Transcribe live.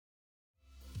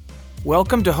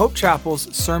Welcome to Hope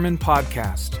Chapel's Sermon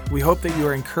Podcast. We hope that you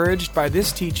are encouraged by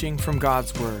this teaching from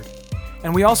God's Word.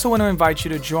 And we also want to invite you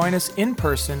to join us in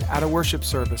person at a worship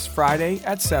service Friday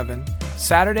at 7,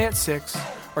 Saturday at 6,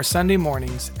 or Sunday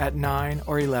mornings at 9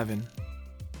 or 11.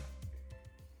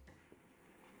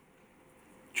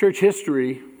 Church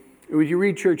history, when you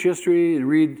read church history and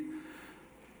read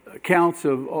accounts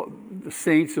of the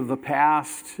saints of the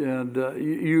past, and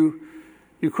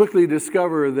you quickly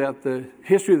discover that the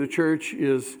history of the church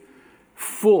is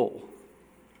full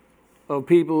of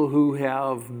people who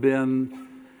have been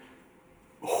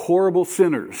horrible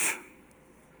sinners,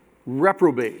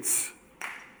 reprobates.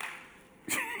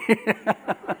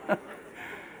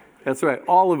 That's right,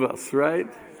 all of us, right?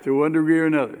 To one degree or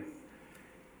another.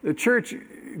 The church,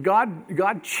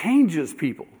 God changes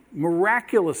people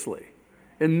miraculously,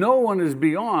 and no one is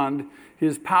beyond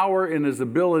His power and His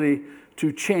ability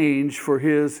to change for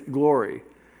His glory.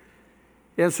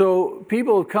 And so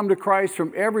people have come to Christ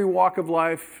from every walk of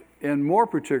life, and more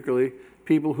particularly,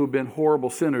 people who've been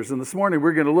horrible sinners. And this morning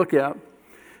we're going to look at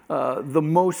the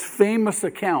most famous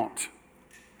account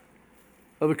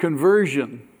of the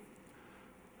conversion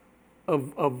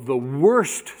of the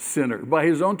worst sinner by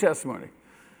his own testimony.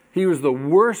 He was the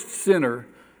worst sinner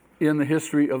in the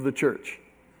history of the church.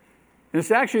 And it's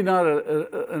actually not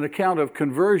an account of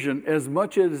conversion as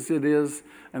much as it is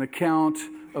an account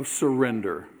of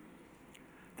surrender.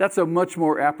 That's a much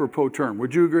more apropos term.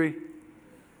 Would you agree?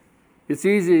 It's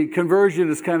easy. Conversion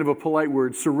is kind of a polite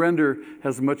word. Surrender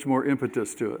has much more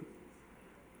impetus to it.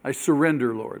 I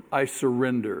surrender, Lord. I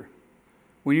surrender.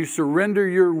 When you surrender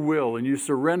your will and you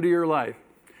surrender your life,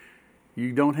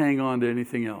 you don't hang on to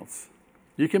anything else.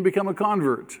 You can become a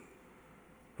convert,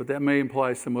 but that may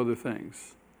imply some other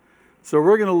things. So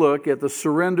we're going to look at the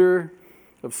surrender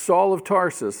of Saul of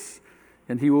Tarsus,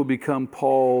 and he will become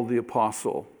Paul the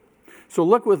Apostle. So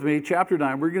look with me, chapter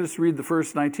 9. We're going to read the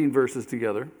first 19 verses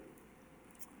together.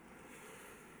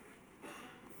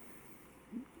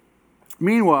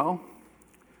 Meanwhile,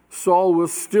 Saul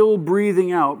was still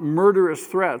breathing out murderous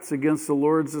threats against the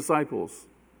Lord's disciples.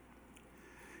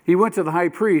 He went to the high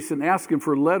priest and asked him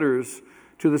for letters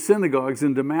to the synagogues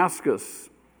in Damascus,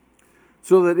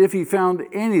 so that if he found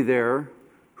any there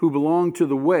who belonged to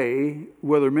the way,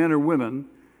 whether men or women,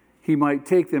 he might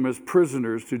take them as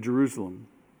prisoners to Jerusalem.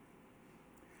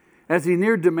 As he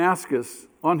neared Damascus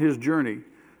on his journey,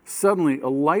 suddenly a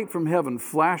light from heaven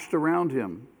flashed around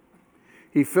him.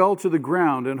 He fell to the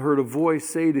ground and heard a voice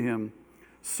say to him,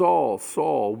 "Saul,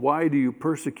 Saul, why do you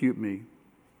persecute me?"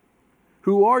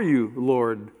 "Who are you,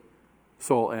 Lord?"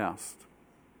 Saul asked.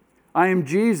 "I am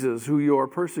Jesus, who you are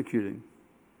persecuting.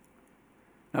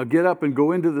 Now get up and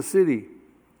go into the city,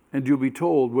 and you'll be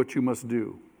told what you must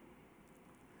do."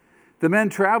 The men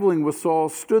traveling with Saul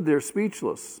stood there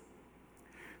speechless.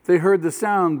 They heard the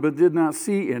sound but did not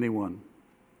see anyone.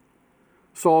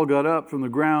 Saul got up from the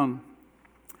ground,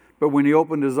 but when he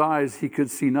opened his eyes, he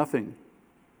could see nothing.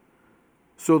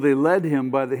 So they led him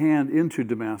by the hand into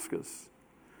Damascus.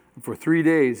 And for 3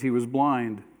 days he was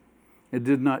blind and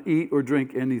did not eat or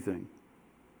drink anything.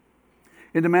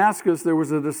 In Damascus, there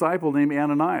was a disciple named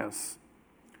Ananias.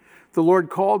 The Lord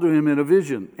called to him in a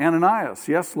vision. "Ananias."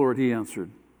 "Yes, Lord," he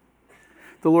answered.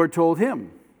 The Lord told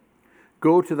him,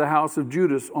 "Go to the house of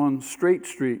Judas on Straight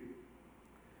Street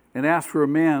and ask for a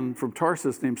man from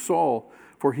Tarsus named Saul,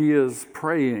 for he is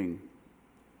praying.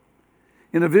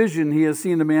 In a vision, he has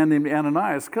seen a man named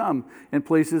Ananias come and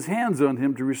place his hands on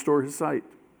him to restore his sight."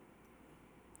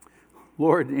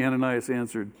 "Lord," Ananias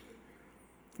answered,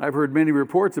 "I've heard many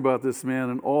reports about this man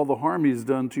and all the harm he's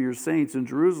done to your saints in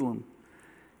Jerusalem.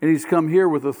 And he's come here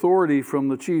with authority from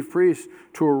the chief priest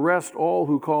to arrest all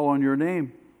who call on your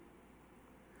name."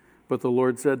 But the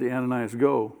Lord said to Ananias,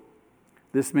 "Go.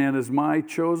 This man is my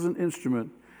chosen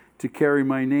instrument to carry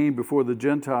my name before the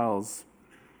Gentiles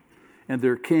and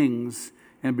their kings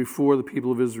and before the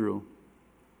people of Israel.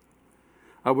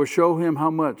 I will show him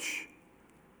how much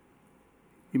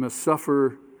he must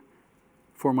suffer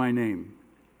for my name."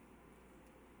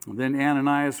 And then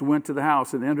Ananias went to the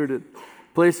house and entered it.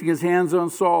 Placing his hands on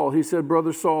Saul, he said,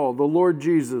 "Brother Saul, the Lord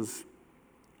Jesus,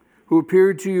 who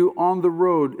appeared to you on the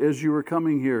road as you were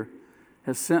coming here,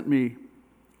 has sent me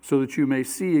so that you may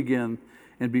see again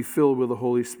and be filled with the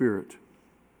Holy Spirit."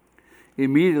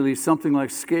 Immediately something like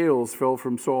scales fell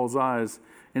from Saul's eyes,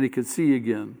 and he could see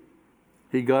again.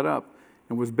 He got up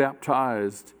and was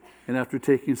baptized, and after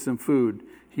taking some food,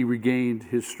 he regained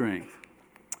his strength.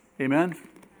 Amen?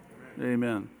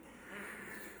 Amen.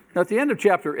 Now, at the end of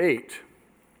chapter 8,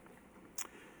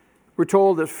 we're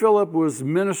told that Philip was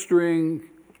ministering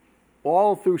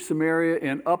all through Samaria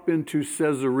and up into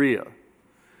Caesarea.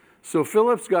 So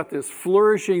Philip's got this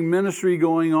flourishing ministry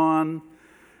going on.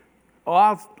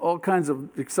 All kinds of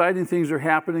exciting things are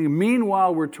happening.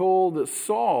 Meanwhile, we're told that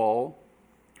Saul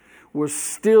was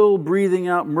still breathing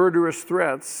out murderous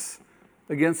threats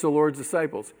against the Lord's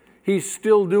disciples. He's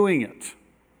still doing it.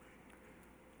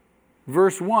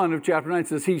 Verse 1 of chapter 9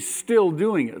 says he's still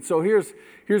doing it. So here's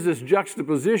this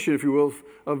juxtaposition, if you will,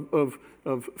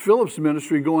 of Philip's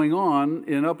ministry going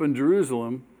on up in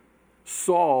Jerusalem.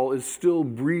 Saul is still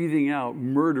breathing out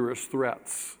murderous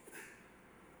threats.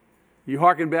 You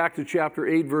hearken back to chapter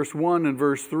 8, verse 1 and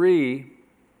verse 3,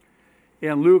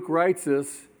 and Luke writes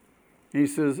this. He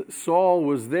says, Saul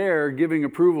was there giving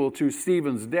approval to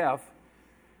Stephen's death,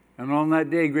 and on that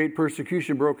day great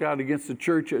persecution broke out against the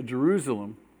church at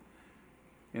Jerusalem,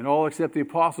 and all except the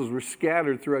apostles were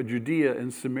scattered throughout Judea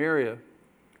and Samaria.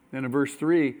 Then in verse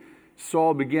 3,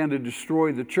 Saul began to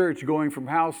destroy the church, going from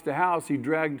house to house. He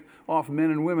dragged off men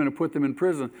and women and put them in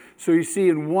prison. So you see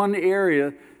in one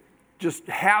area, just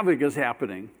havoc is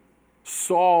happening.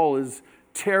 Saul is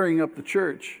tearing up the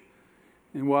church.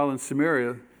 And while in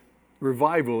Samaria,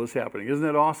 revival is happening. Isn't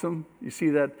that awesome? You see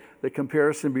the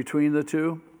comparison between the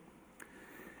two?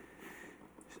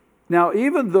 Now,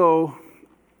 even though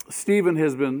Stephen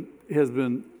has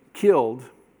been killed,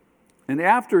 and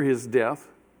after his death,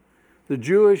 the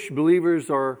Jewish believers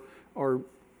are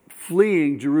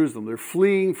fleeing Jerusalem. They're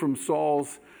fleeing from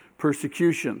Saul's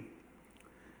persecution.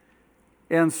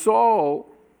 And Saul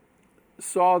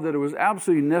saw that it was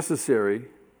absolutely necessary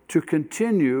to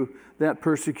continue that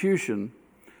persecution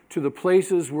to the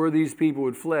places where these people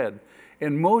had fled,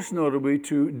 and most notably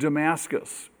to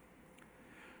Damascus.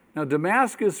 Now,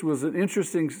 Damascus was an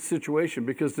interesting situation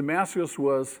because Damascus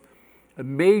was a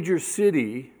major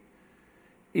city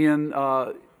in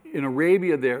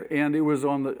Arabia there, and it was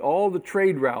on all the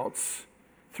trade routes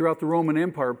throughout the Roman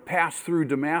Empire passed through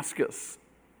Damascus.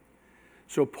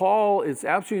 So Paul, it's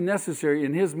absolutely necessary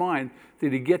in his mind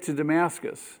that he get to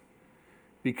Damascus,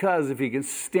 because if he can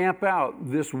stamp out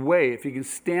this way, if he can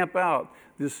stamp out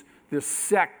this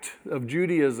sect of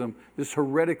Judaism, this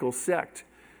heretical sect,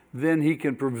 then he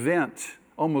can prevent,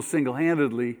 almost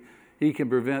single-handedly, he can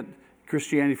prevent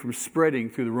Christianity from spreading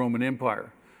through the Roman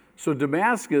Empire. So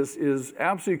Damascus is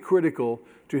absolutely critical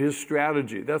to his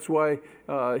strategy. That's why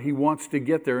he wants to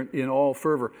get there in all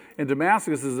fervor. And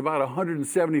Damascus is about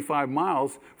 175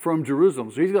 miles from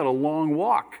Jerusalem, so he's got a long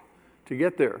walk to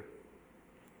get there.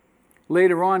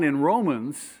 Later on in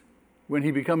Romans, when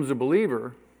he becomes a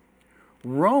believer,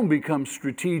 Rome becomes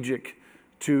strategic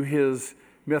to his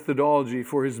methodology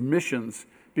for his missions,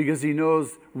 because he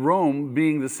knows Rome,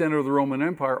 being the center of the Roman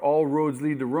Empire, all roads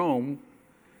lead to Rome.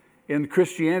 And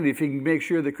Christianity, if he can make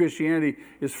sure that Christianity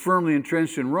is firmly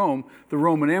entrenched in Rome, the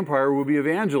Roman Empire will be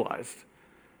evangelized.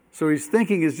 So his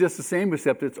thinking is just the same,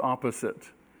 except it's opposite.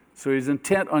 So he's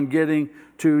intent on getting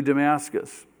to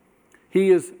Damascus. He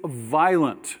is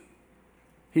violent.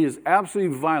 He is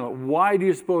absolutely violent. Why do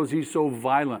you suppose he's so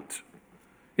violent?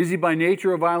 Is he by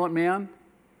nature a violent man?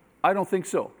 I don't think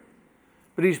so.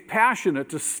 But he's passionate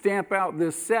to stamp out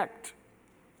this sect.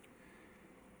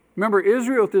 Remember,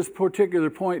 Israel at this particular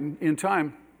point in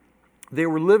time, they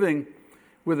were living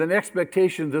with an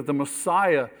expectation that the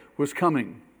Messiah was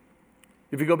coming.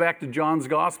 If you go back to John's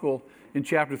Gospel in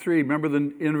chapter 3, remember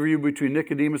the interview between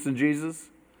Nicodemus and Jesus?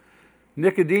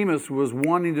 Nicodemus was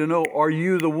wanting to know, are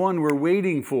you the one we're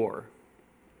waiting for?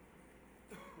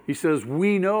 He says,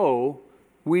 we know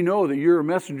that you're a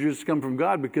messenger that's come from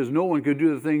God, because no one could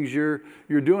do the things you're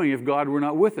doing if God were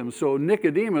not with him. So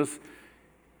Nicodemus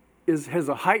has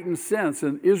a heightened sense,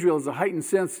 and Israel has a heightened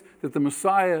sense that the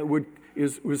Messiah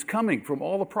was coming from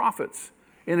all the prophets.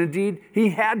 And indeed,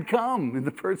 he had come in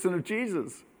the person of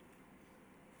Jesus.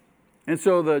 And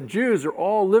so the Jews are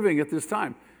all living at this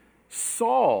time.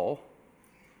 Saul,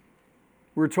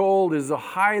 we're told, is a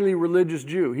highly religious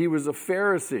Jew. He was a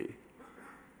Pharisee.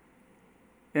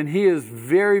 And he is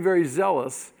very, very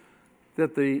zealous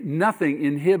that nothing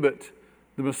inhibit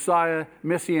the Messiah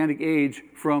Messianic age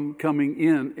from coming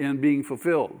in and being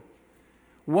fulfilled.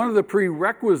 One of the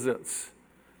prerequisites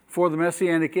for the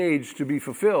Messianic age to be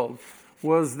fulfilled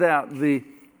was that the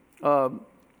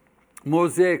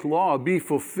Mosaic law be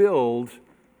fulfilled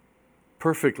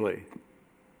perfectly.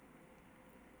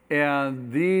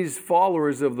 And these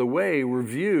followers of the way were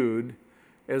viewed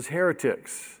as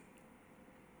heretics.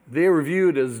 They were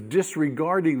viewed as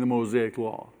disregarding the Mosaic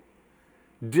law,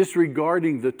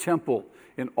 disregarding the temple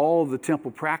and all of the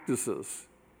temple practices.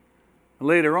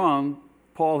 Later on,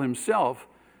 Paul himself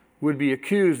would be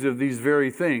accused of these very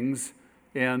things,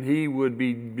 and he would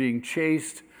be being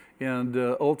chased and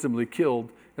ultimately killed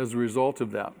as a result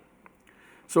of that.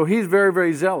 So he's very,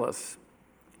 very zealous.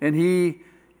 And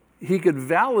he could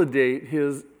validate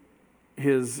his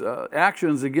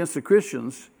actions against the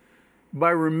Christians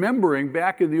by remembering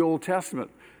back in the Old Testament.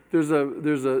 There's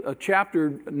a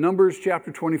chapter, Numbers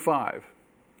chapter 25.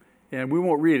 And we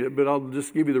won't read it, but I'll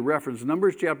just give you the reference.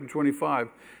 Numbers chapter 25.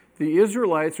 The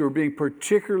Israelites were being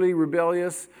particularly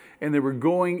rebellious, and they were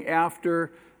going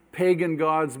after pagan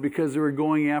gods because they were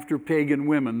going after pagan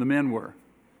women, the men were.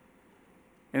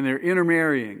 And they're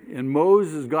intermarrying. And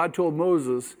God told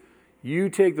Moses, you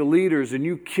take the leaders and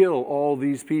you kill all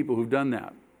these people who've done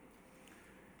that.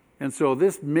 And so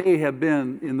this may have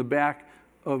been in the back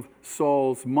of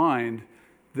Saul's mind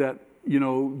that,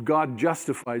 God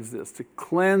justifies this to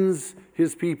cleanse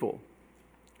his people.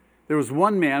 There was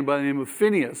one man by the name of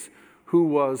Phinehas who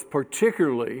was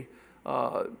particularly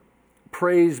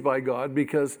praised by God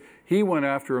because he went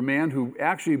after a man who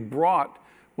actually brought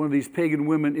one of these pagan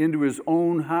women into his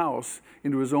own house,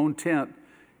 into his own tent.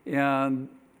 And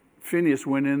Phinehas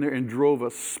went in there and drove a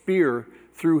spear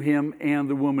through him and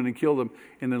the woman and killed him.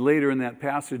 And then later in that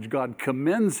passage, God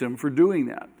commends him for doing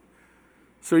that.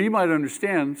 So you might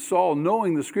understand Saul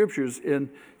knowing the scriptures and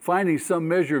finding some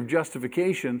measure of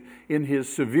justification in his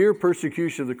severe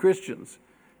persecution of the Christians.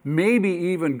 Maybe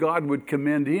even God would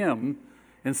commend him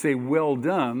and say, well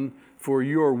done for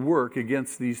your work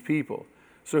against these people.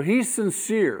 So he's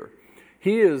sincere.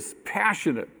 He is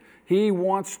passionate. He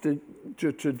wants to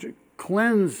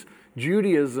cleanse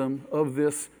Judaism of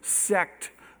this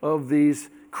sect of these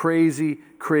crazy,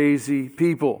 crazy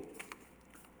people.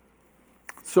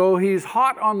 So he's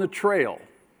hot on the trail.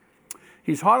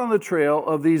 He's hot on the trail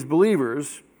of these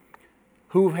believers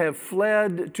who have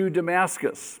fled to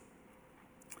Damascus.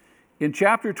 In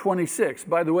chapter 26,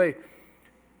 by the way,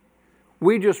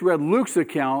 we just read Luke's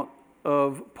account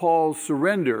of Paul's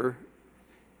surrender,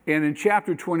 and in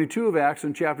chapter 22 of Acts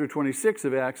and chapter 26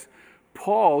 of Acts,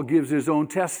 Paul gives his own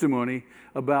testimony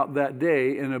about that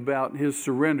day and about his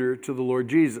surrender to the Lord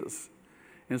Jesus.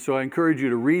 And so I encourage you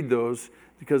to read those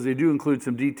because they do include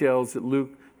some details that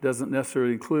Luke doesn't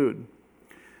necessarily include.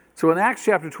 So in Acts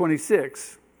chapter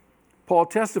 26, Paul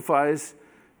testifies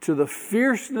to the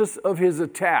fierceness of his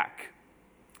attack.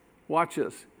 Watch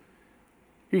this.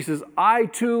 He says, I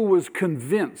too was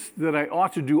convinced that I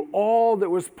ought to do all that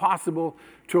was possible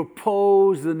to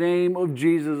oppose the name of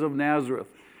Jesus of Nazareth.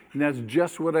 And that's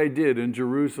just what I did in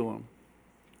Jerusalem.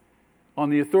 On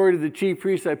the authority of the chief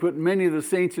priests, I put many of the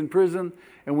saints in prison,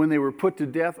 and when they were put to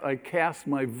death, I cast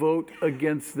my vote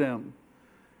against them.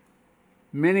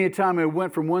 Many a time I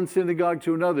went from one synagogue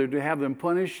to another to have them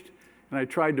punished, and I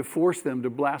tried to force them to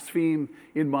blaspheme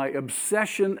in my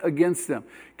obsession against them.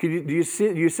 Do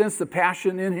you sense the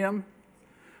passion in him?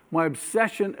 My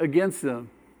obsession against them.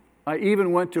 I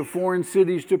even went to foreign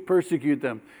cities to persecute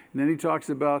them. And then he talks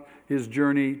about his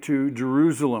journey to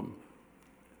Jerusalem.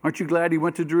 Aren't you glad he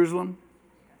went to Jerusalem?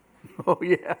 Oh,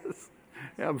 yes,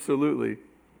 absolutely.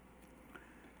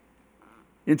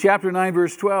 In chapter 9,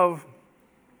 verse 12,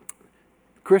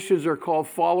 Christians are called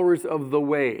followers of the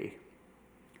way.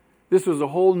 This was a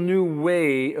whole new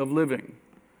way of living.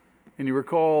 And you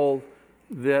recall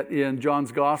that in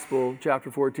John's Gospel,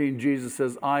 chapter 14, Jesus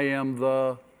says, I am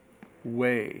the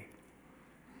way.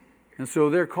 And so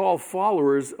they're called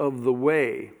followers of the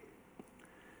way.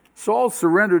 Saul's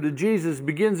surrender to Jesus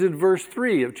begins in verse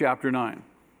 3 of chapter 9.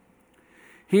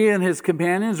 He and his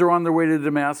companions are on their way to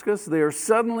Damascus. They are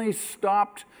suddenly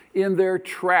stopped in their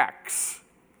tracks.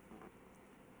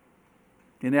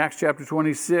 In Acts chapter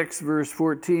 26, verse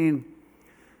 14,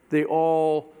 they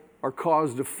all are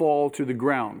caused to fall to the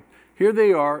ground. Here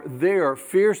they are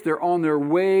fierce, they're on their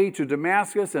way to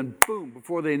Damascus, and boom,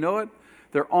 before they know it,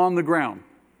 they're on the ground.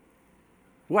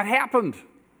 What happened?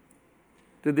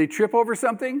 Did they trip over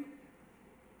something?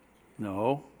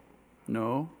 No.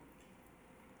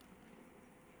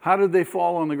 How did they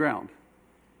fall on the ground?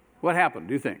 What happened,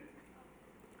 do you think?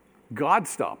 God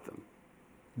stopped them.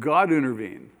 God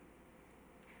intervened.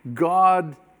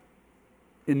 God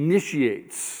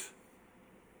initiates.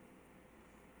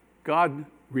 God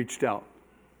reached out.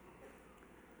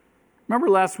 Remember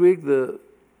last week the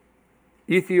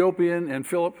Ethiopian and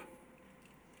Philip?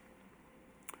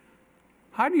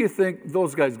 How do you think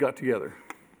those guys got together?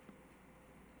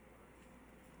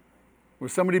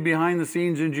 Was somebody behind the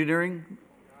scenes engineering?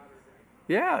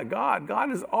 Yeah, God. God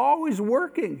is always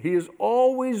working. He is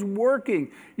always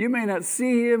working. You may not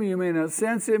see him, you may not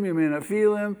sense him, you may not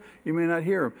feel him, you may not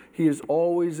hear him. He is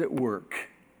always at work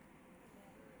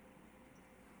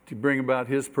to bring about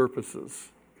his purposes.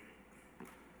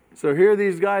 So here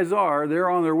these guys are, they're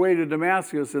on their way to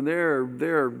Damascus, and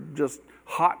they're just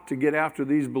hot to get after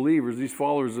these believers, these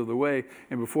followers of the way,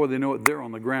 and before they know it, they're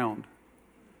on the ground.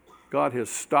 God has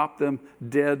stopped them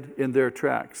dead in their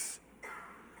tracks.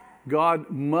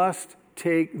 God must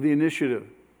take the initiative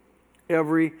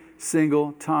every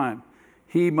single time.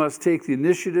 He must take the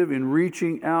initiative in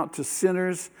reaching out to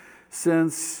sinners,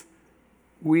 since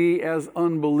we as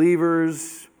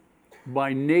unbelievers,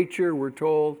 by nature, we're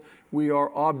told, we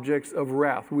are objects of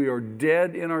wrath. We are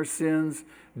dead in our sins,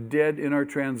 dead in our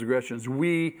transgressions.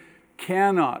 We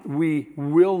cannot, we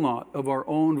will not, of our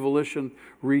own volition,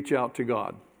 reach out to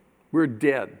God. We're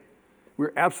dead.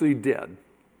 We're absolutely dead.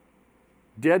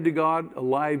 Dead to God,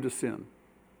 alive to sin.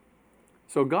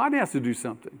 So God has to do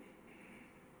something.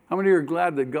 How many are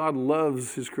glad that God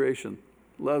loves His creation,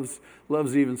 loves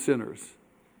even sinners?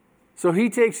 So He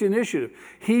takes the initiative.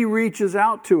 He reaches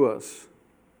out to us.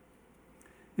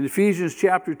 In Ephesians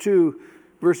chapter 2,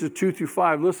 verses 2 through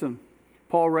 5, listen,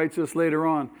 Paul writes this later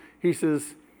on. He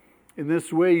says, in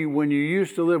this way, when you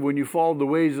used to live, when you followed the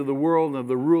ways of the world and of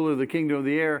the ruler of the kingdom of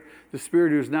the air, the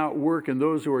spirit who is now at work in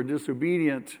those who are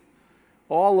disobedient,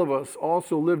 all of us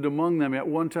also lived among them at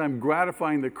one time,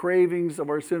 gratifying the cravings of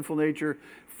our sinful nature,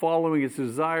 following its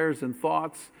desires and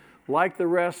thoughts. Like the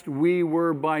rest, we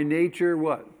were by nature,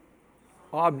 what?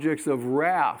 Objects of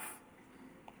wrath.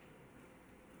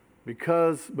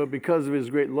 But because of His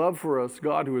great love for us,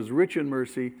 God, who is rich in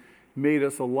mercy, made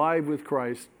us alive with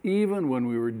Christ, even when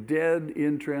we were dead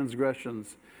in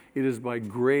transgressions. It is by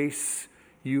grace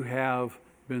you have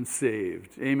been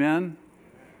saved. Amen?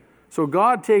 So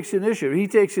God takes initiative. He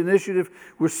takes initiative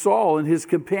with Saul and his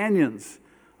companions.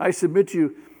 I submit to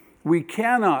you, we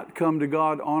cannot come to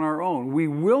God on our own. We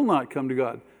will not come to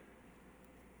God.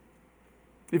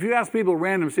 If you ask people at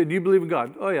random, say, do you believe in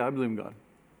God? Oh yeah, I believe in God.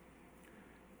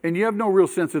 And you have no real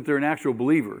sense that they're an actual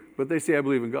believer, but they say, I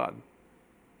believe in God.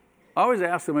 I always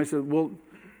ask them, I said, well,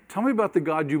 tell me about the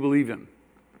God you believe in.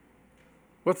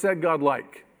 What's that God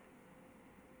like?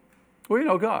 Well, you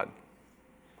know, God.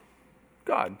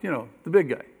 God, you know, the big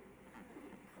guy.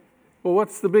 Well,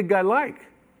 what's the big guy like?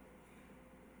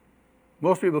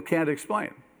 Most people can't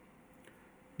explain.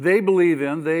 They believe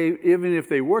in, even if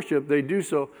they worship, they do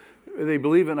so, they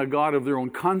believe in a God of their own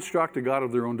construct, a God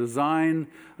of their own design,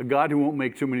 a God who won't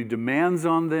make too many demands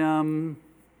on them.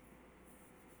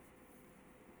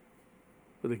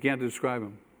 But they can't describe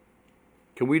Him.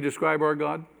 Can we describe our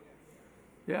God?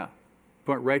 Yeah.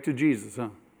 Point right to Jesus, huh?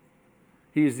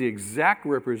 He is the exact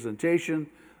representation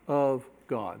of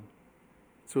God.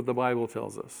 That's what the Bible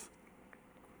tells us.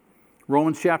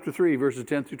 Romans chapter 3, verses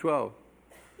 10 through 12.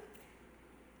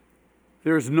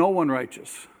 There is no one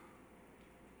righteous.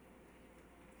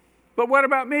 But what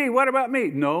about me? What about me?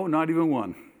 No, not even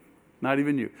one. Not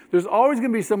even you. There's always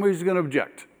going to be somebody who's going to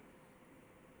object.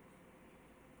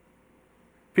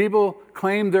 People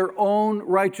claim their own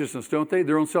righteousness, don't they?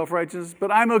 Their own self-righteousness.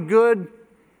 But I'm a good...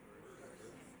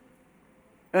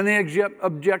 And they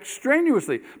object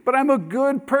strenuously. But I'm a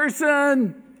good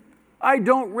person. I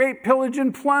don't rape, pillage,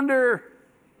 and plunder.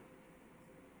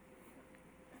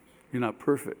 You're not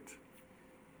perfect.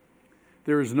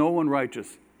 There is no one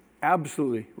righteous,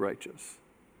 absolutely righteous.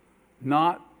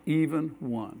 Not even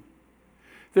one.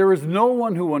 There is no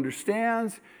one who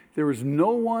understands. There is no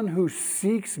one who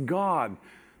seeks God,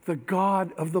 the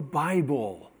God of the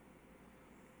Bible.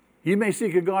 You may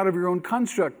seek a God of your own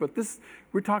construct, but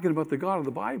we're talking about the God of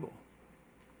the Bible.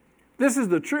 This is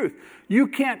the truth. You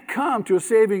can't come to a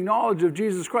saving knowledge of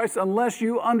Jesus Christ unless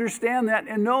you understand that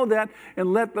and know that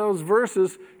and let those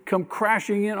verses come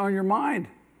crashing in on your mind,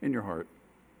 in your heart.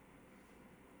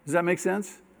 Does that make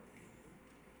sense?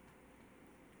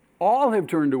 All have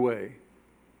turned away.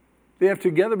 They have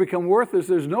together become worthless.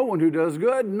 There's no one who does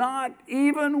good, not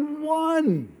even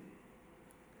one.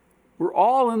 We're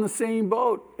all in the same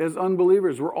boat as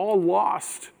unbelievers. We're all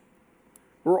lost.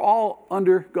 We're all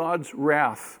under God's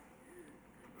wrath.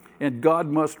 And God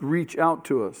must reach out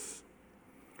to us.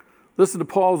 Listen to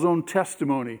Paul's own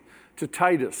testimony to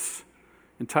Titus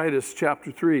in Titus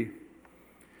chapter 3.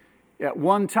 At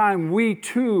one time, we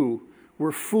too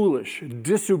were foolish,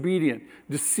 disobedient,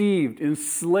 deceived,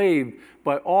 enslaved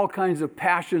by all kinds of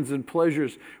passions and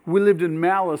pleasures. We lived in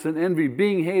malice and envy,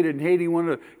 being hated and hating one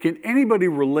another. Can anybody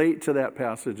relate to that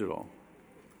passage at all?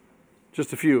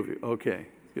 Just a few of you. Okay,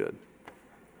 good.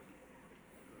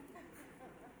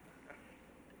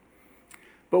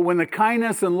 But when the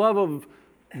kindness and love of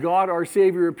God our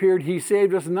Savior appeared, He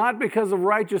saved us not because of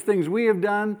righteous things we have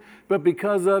done, but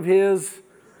because of His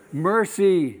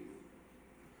mercy.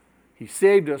 He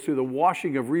saved us through the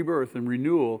washing of rebirth and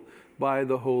renewal by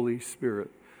the Holy Spirit.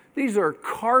 These are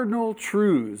cardinal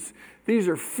truths. These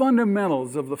are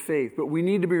fundamentals of the faith, but we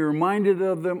need to be reminded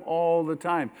of them all the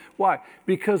time. Why?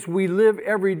 Because we live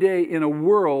every day in a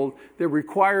world that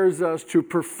requires us to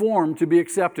perform to be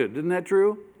accepted. Isn't that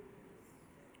true?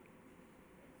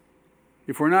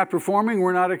 If we're not performing,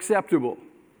 we're not acceptable.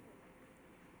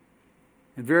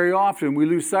 And very often we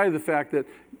lose sight of the fact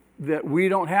that we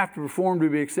don't have to perform to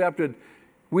be accepted.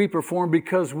 We perform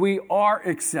because we are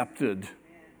accepted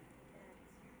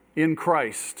in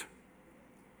Christ.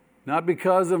 Not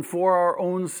because and for our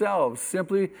own selves,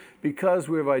 simply because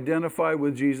we have identified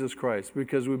with Jesus Christ,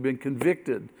 because we've been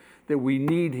convicted that we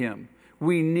need Him.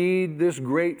 We need this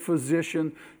great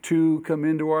physician to come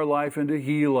into our life and to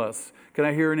heal us. Can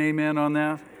I hear an amen on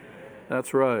that? Amen.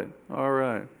 That's right. All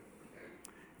right.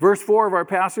 Verse 4 of our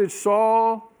passage,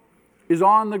 Saul is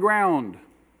on the ground.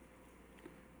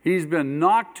 He's been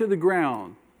knocked to the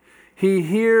ground. He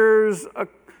hears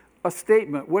a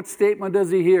statement. What statement does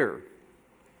he hear?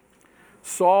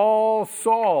 Saul,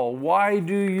 Saul, why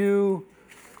do you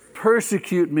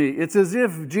persecute me? It's as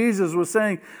if Jesus was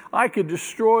saying, I could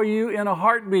destroy you in a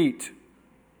heartbeat.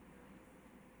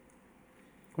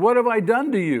 What have I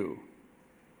done to you?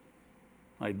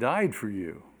 I died for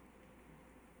you.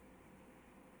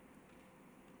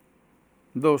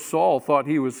 Though Saul thought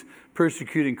he was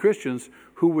persecuting Christians,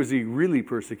 who was he really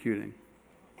persecuting?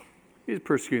 He was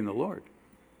persecuting the Lord.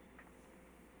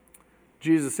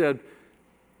 Jesus said,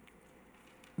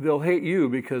 they'll hate you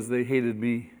because they hated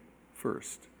me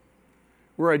first.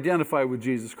 We're identified with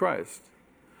Jesus Christ.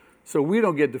 So we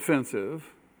don't get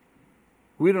defensive.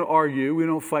 We don't argue. We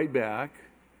don't fight back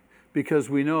because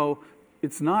we know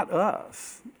it's not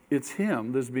us. It's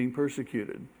Him that's being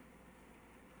persecuted.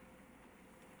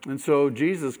 And so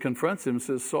Jesus confronts him and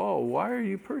says, Saul, why are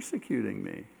you persecuting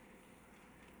me?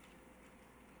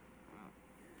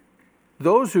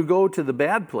 Those who go to the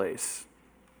bad place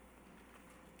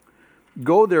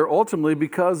go there ultimately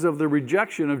because of the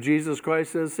rejection of Jesus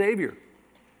Christ as Savior.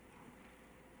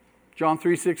 John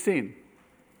 3:16.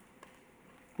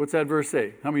 What's that verse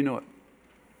say? How many know it?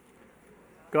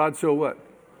 God so what?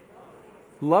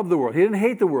 Loved the world. He didn't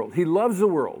hate the world. He loves the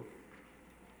world.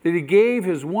 That He gave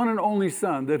His one and only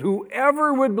Son, that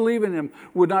whoever would believe in Him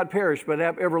would not perish but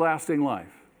have everlasting life.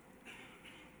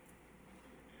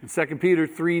 In 2 Peter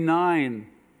 3:9,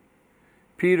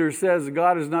 Peter says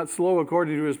God is not slow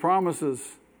according to His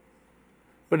promises,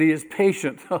 but He is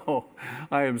patient. Oh,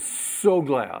 I am so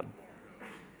glad.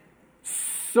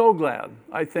 So glad.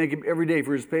 I thank Him every day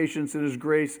for His patience and His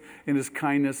grace and His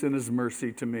kindness and His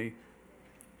mercy to me.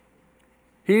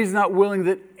 He's not willing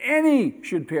that any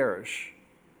should perish.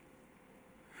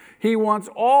 He wants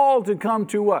all to come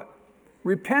to what?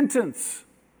 Repentance.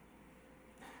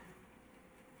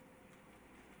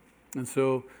 And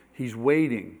so He's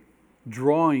waiting,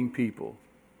 drawing people,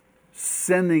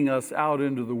 sending us out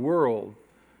into the world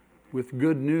with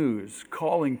good news,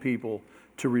 calling people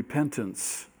to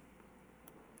repentance.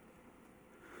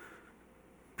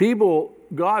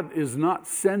 God is not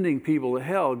sending people to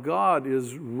hell. God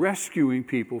is rescuing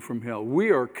people from hell. We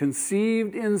are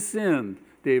conceived in sin,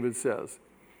 David says.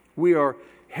 We are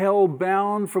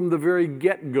hell-bound from the very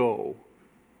get-go.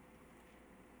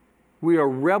 We are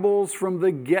rebels from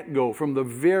the get-go, from the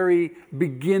very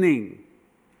beginning.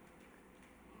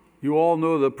 You all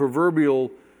know the proverbial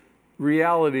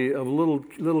reality of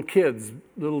little kids,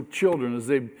 little children, as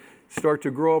they start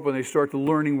to grow up and they start to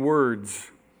learning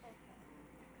words.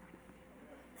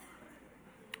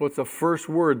 What's the first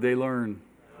word they learn?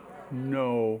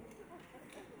 No.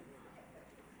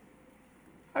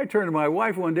 I turned to my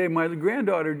wife one day, my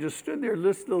granddaughter just stood there,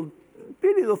 this little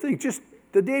bitty little thing, just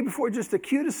the day before, just the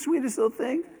cutest, sweetest little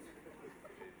thing.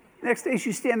 Next day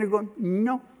she's standing there going,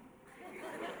 no.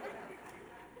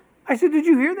 I said, did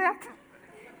you hear that?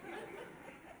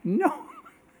 No.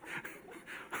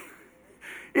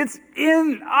 It's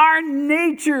in our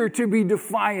nature to be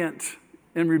defiant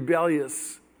and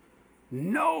rebellious.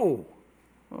 No.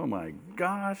 Oh my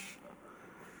gosh.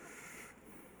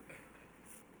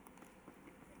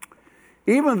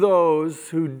 Even those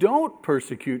who don't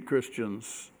persecute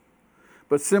Christians,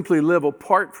 but simply live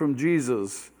apart from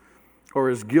Jesus, are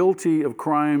as guilty of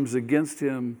crimes against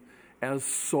Him as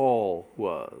Saul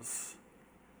was.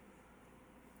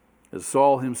 As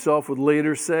Saul himself would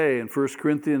later say in 1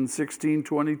 Corinthians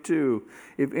 16:22,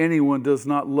 if anyone does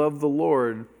not love the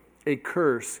Lord, a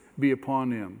curse be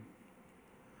upon him.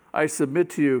 I submit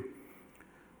to you,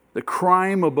 the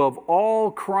crime above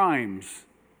all crimes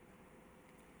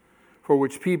for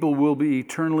which people will be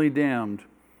eternally damned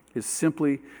is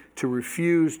simply to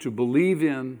refuse to believe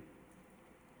in,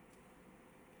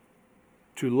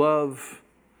 to love,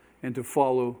 and to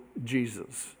follow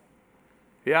Jesus.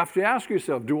 You have to ask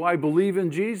yourself, do I believe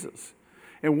in Jesus?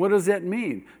 And what does that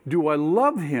mean? Do I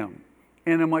love him?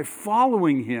 And am I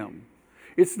following him?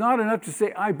 It's not enough to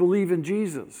say, I believe in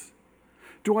Jesus.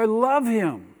 Do I love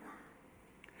him?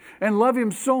 And love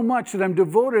him so much that I'm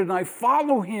devoted and I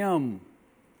follow him.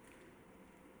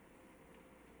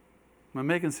 Am I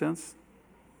making sense?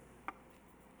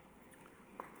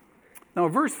 Now,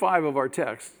 verse 5 of our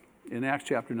text in Acts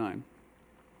chapter 9.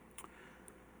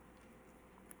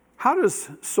 How does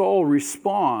Saul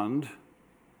respond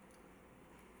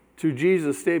to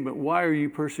Jesus' statement, why are you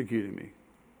persecuting me?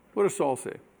 What does Saul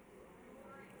say?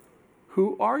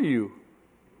 Who are you,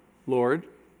 Lord?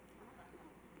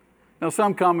 Now,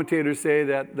 some commentators say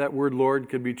that word Lord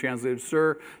could be translated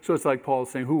sir. So it's like Paul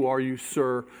saying, who are you,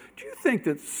 sir? Do you think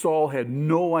that Saul had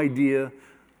no idea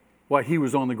why he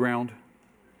was on the ground?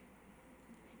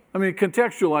 I mean,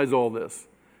 contextualize all this.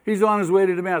 He's on his way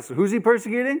to Damascus. Who's he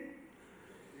persecuting?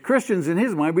 Christians in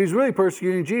his mind, but he's really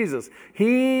persecuting Jesus.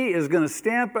 He is going to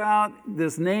stamp out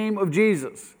this name of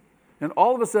Jesus. And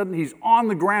all of a sudden, he's on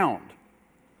the ground.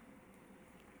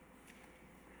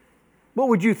 What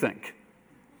would you think?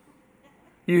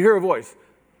 You hear a voice.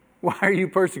 Why are you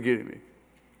persecuting me?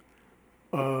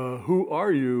 Who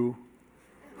are you?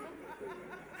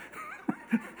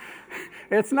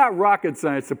 It's not rocket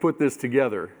science to put this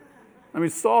together. I mean,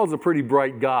 Saul's a pretty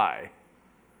bright guy.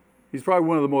 He's probably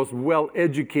one of the most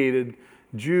well-educated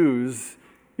Jews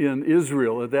in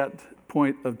Israel at that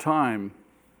point of time.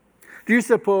 Do you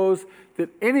suppose that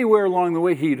anywhere along the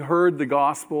way he'd heard the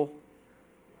gospel?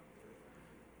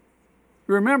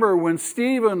 Remember when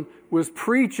Stephen was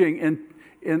preaching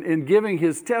and giving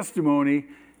his testimony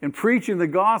and preaching the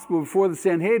gospel before the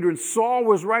Sanhedrin, Saul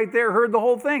was right there, heard the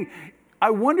whole thing. I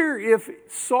wonder if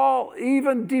Saul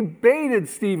even debated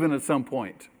Stephen at some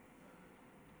point.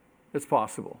 It's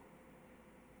possible.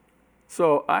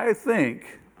 So I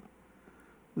think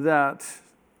that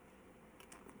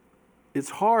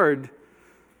it's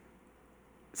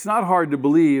not hard to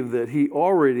believe that he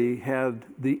already had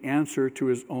the answer to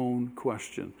his own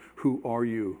question. Who are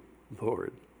you,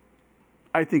 Lord?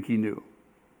 I think he knew.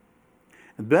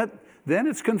 And then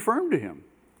it's confirmed to him.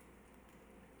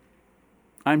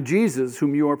 I'm Jesus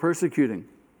whom you are persecuting.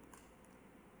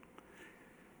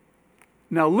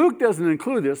 Now, Luke doesn't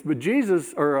include this, but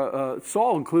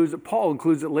Paul includes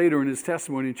it later in his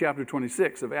testimony in chapter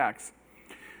 26 of Acts.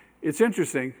 It's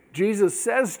interesting. Jesus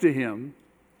says to him,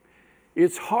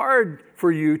 it's hard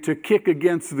for you to kick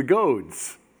against the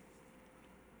goads.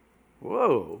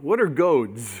 Whoa, what are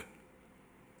goads?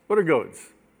 What are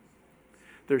goads?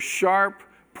 They're sharp,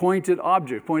 pointed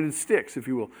objects, pointed sticks, if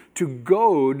you will, to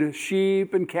goad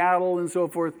sheep and cattle and so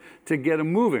forth to get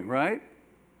them moving, right?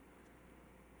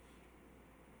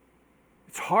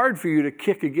 It's hard for you to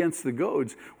kick against the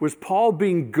goads. Was Paul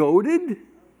being goaded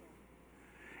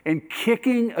and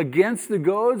kicking against the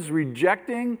goads,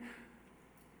 rejecting?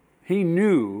 He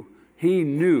knew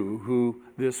who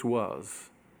this was.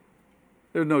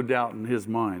 There's no doubt in his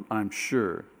mind, I'm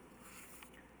sure.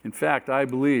 In fact, I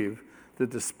believe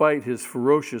that despite his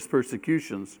ferocious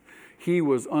persecutions, he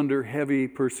was under heavy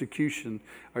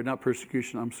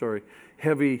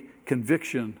heavy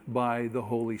conviction by the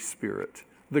Holy Spirit.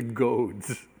 The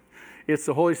goads. It's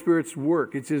the Holy Spirit's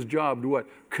work. It's his job to what?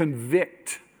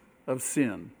 Convict of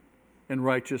sin and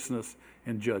righteousness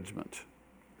and judgment.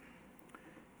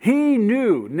 He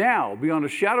knew now, beyond a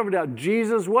shadow of a doubt,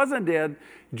 Jesus wasn't dead.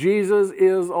 Jesus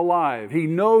is alive. He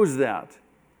knows that.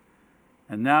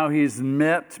 And now he's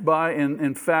met by, and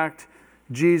in fact,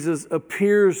 Jesus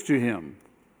appears to him.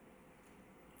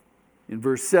 In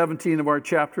verse 17 of our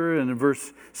chapter and in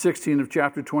verse 16 of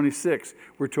chapter 26,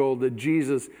 we're told that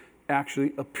Jesus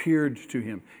actually appeared to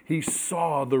him. He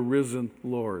saw the risen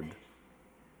Lord.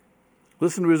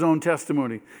 Listen to his own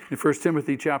testimony in 1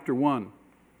 Timothy chapter 1.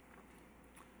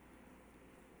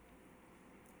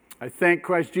 I thank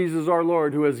Christ Jesus our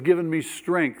Lord, who has given me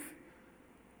strength,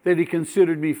 that he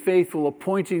considered me faithful,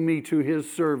 appointing me to his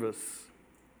service.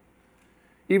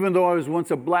 Even though I was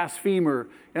once a blasphemer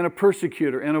and a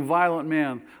persecutor and a violent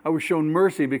man, I was shown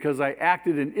mercy because I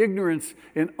acted in ignorance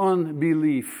and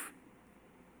unbelief.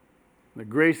 The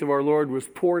grace of our Lord was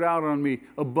poured out on me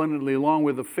abundantly, along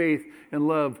with the faith and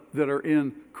love that are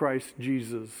in Christ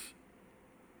Jesus.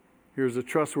 Here's a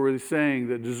trustworthy saying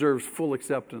that deserves full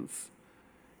acceptance.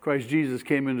 Christ Jesus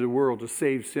came into the world to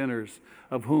save sinners,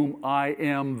 of whom I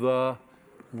am the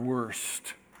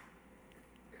worst.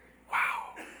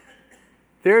 Wow.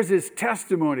 There's his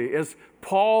testimony as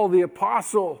Paul the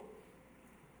apostle.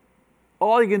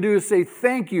 All he can do is say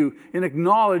thank you and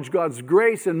acknowledge God's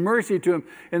grace and mercy to him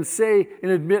and say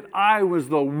and admit, I was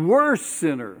the worst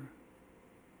sinner.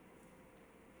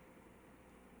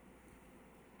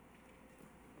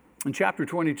 In chapter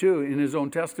 22, in his own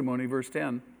testimony, verse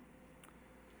 10,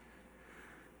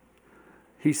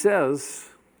 he says,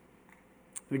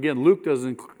 again, Luke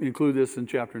doesn't include this in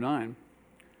chapter 9,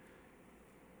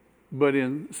 but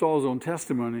in Saul's own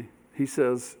testimony, he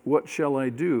says, what shall I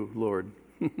do, Lord?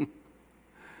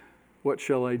 What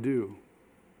shall I do?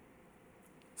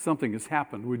 Something has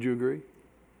happened. Would you agree?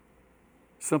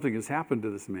 Something has happened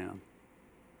to this man.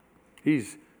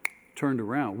 He's turned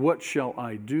around. What shall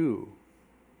I do?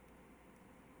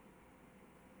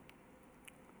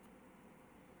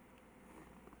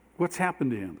 What's happened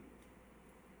to him?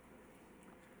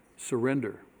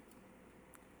 Surrender.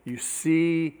 You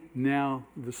see now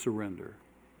the surrender.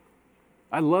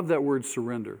 I love that word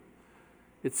surrender.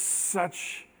 It's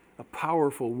such a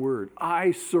powerful word.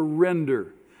 I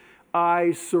surrender.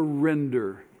 I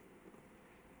surrender.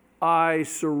 I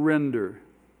surrender.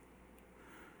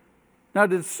 Now,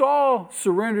 did Saul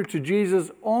surrender to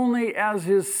Jesus only as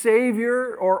his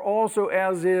Savior or also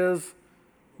as his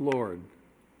Lord?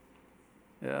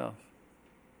 Yeah.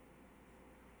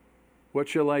 What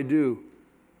shall I do,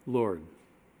 Lord?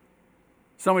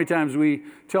 So many times we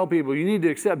tell people, you need to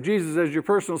accept Jesus as your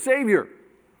personal Savior.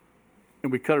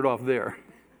 And we cut it off there.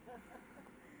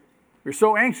 We're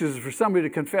so anxious for somebody to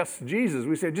confess Jesus.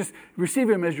 We say, just receive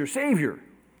him as your Savior.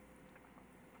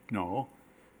 No,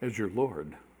 as your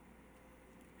Lord.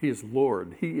 He is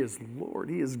Lord. He is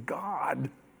Lord. He is God.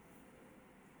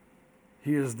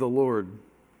 He is the Lord.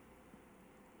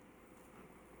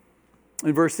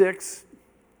 In verse 6,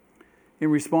 in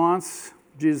response,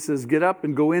 Jesus says, get up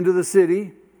and go into the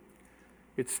city.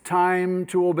 It's time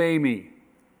to obey me.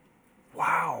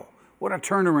 Wow, what a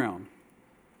turnaround.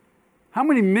 How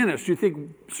many minutes do you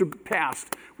think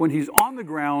passed when he's on the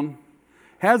ground,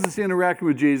 has this interaction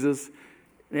with Jesus,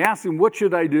 they ask him, what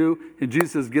should I do? And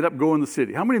Jesus says, get up, go in the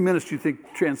city. How many minutes do you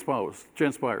think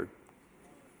transpired?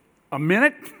 A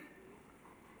minute?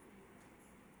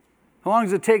 How long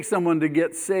does it take someone to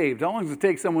get saved? How long does it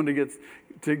take someone to get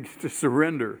to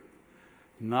surrender?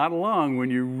 Not long when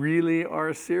you really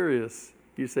are serious.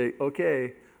 You say,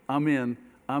 okay, I'm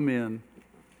in.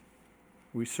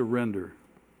 We surrender.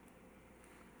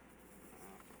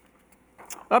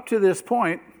 Up to this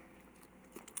point,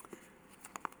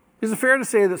 is it fair to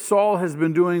say that Saul has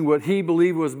been doing what he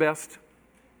believed was best?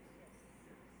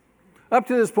 Up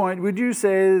to this point, would you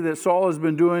say that Saul has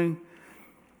been doing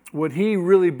what he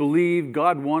really believed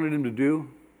God wanted him to do?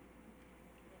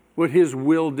 What his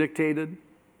will dictated?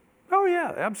 Oh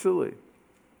yeah, absolutely.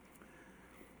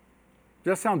 Does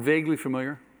that sound vaguely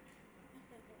familiar?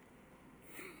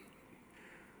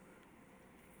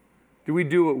 Do we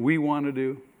do what we want to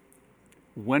do?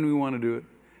 When we want to do it?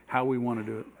 How we want to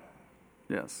do it?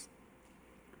 Yes.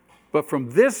 But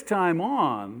from this time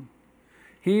on,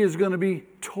 he is going to be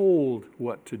told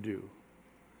what to do.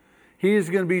 He is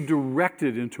going to be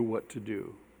directed into what to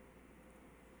do.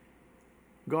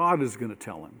 God is going to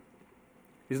tell him.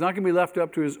 He's not going to be left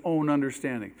up to his own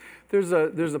understanding. There's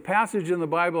a passage in the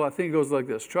Bible, I think it goes like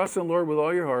this. Trust in the Lord with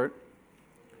all your heart.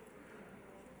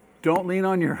 Don't lean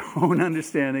on your own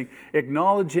understanding.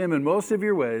 Acknowledge him in most of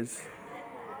your ways.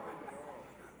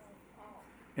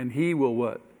 And he will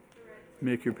what?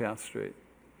 Make your path straight.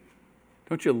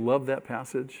 Don't you love that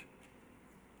passage?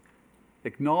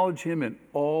 Acknowledge him in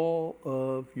all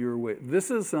of your ways. This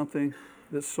is something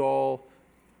that Saul,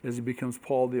 as he becomes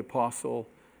Paul the Apostle,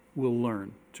 will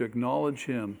learn. To acknowledge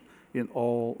him in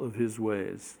all of his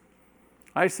ways.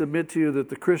 I submit to you that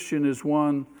the Christian is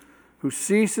one who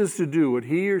ceases to do what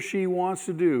he or she wants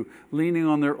to do, leaning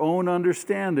on their own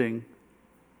understanding,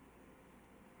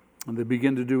 and they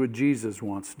begin to do what Jesus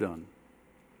wants done.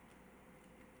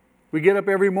 We get up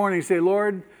every morning and say,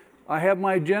 Lord, I have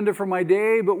my agenda for my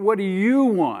day, but what do you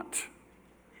want?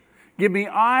 Give me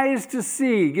eyes to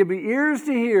see, give me ears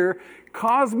to hear,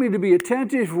 cause me to be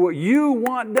attentive to what you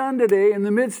want done today in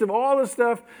the midst of all the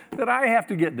stuff that I have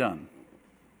to get done.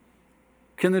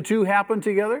 Can the two happen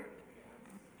together?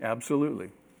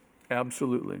 Absolutely.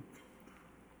 Absolutely.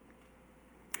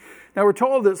 Now we're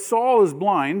told that Saul is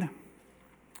blind,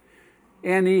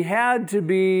 and he had to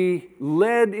be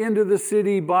led into the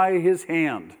city by his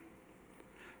hand.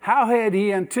 How had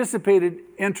he anticipated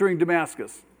entering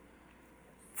Damascus?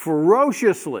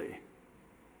 Ferociously.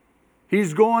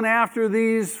 He's going after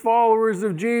these followers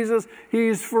of Jesus.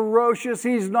 He's ferocious.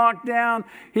 He's knocked down.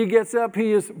 He gets up.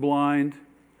 He is blind.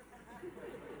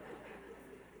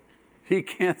 He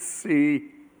can't see.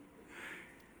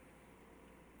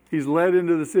 He's led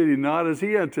into the city, not as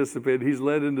he anticipated. He's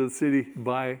led into the city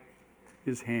by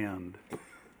his hand.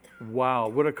 Wow,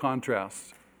 what a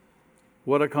contrast.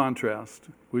 What a contrast.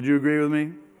 Would you agree with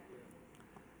me?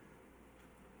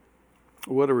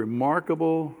 What a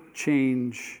remarkable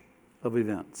change of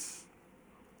events.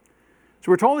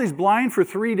 So we're told he's blind for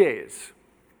 3 days.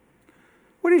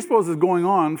 What do you suppose is going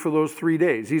on for those 3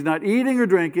 days? He's not eating or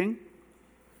drinking.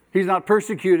 He's not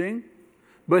persecuting.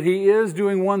 But he is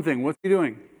doing one thing. What's he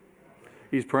doing?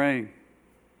 He's praying.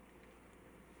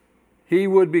 He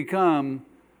would become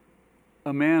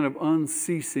a man of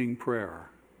unceasing prayer.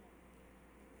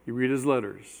 You read his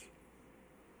letters.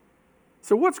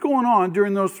 So what's going on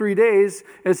during those 3 days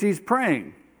as he's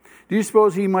praying? Do you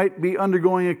suppose he might be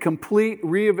undergoing a complete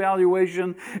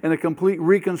reevaluation and a complete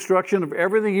reconstruction of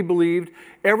everything he believed,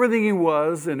 everything he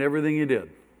was, and everything he did?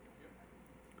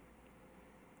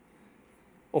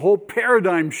 A whole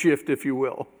paradigm shift, if you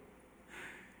will.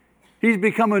 He's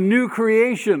become a new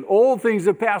creation. Old things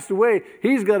have passed away.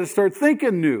 He's got to start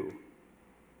thinking new.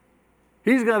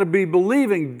 He's got to be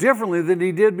believing differently than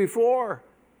he did before.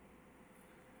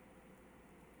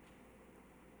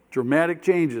 Dramatic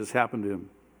changes happen to him.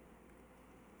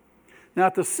 Now,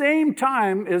 at the same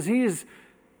time as he's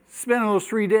spending those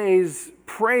 3 days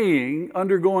praying,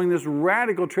 undergoing this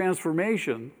radical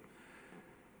transformation,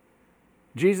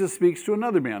 Jesus speaks to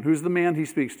another man. Who's the man he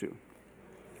speaks to?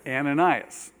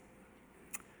 Ananias.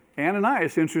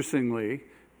 Ananias, interestingly,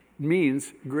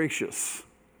 means gracious.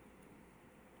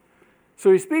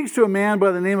 So he speaks to a man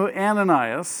by the name of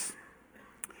Ananias.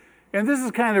 And this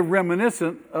is kind of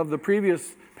reminiscent of the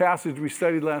previous passage we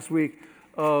studied last week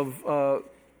of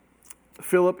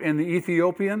Philip and the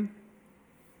Ethiopian.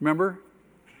 Remember?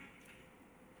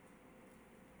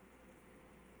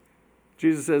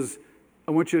 Jesus says,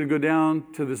 I want you to go down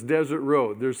to this desert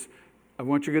road. I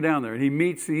want you to go down there. And he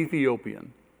meets the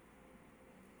Ethiopian.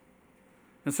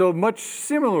 And so much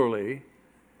similarly,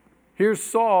 here's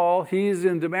Saul. He's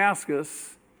in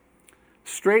Damascus.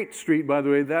 Straight Street, by the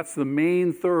way, that's the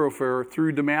main thoroughfare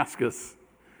through Damascus.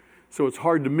 So it's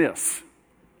hard to miss.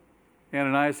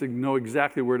 Ananias would know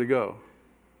exactly where to go.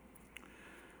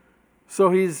 So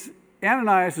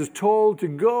Ananias is told to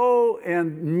go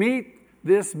and meet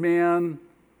this man.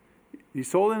 He's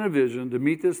told in a vision to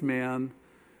meet this man,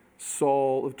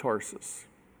 Saul of Tarsus.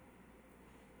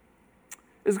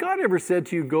 Has God ever said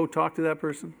to you, go talk to that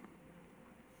person?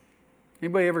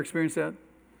 Anybody ever experienced that?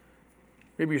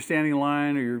 Maybe you're standing in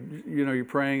line or you're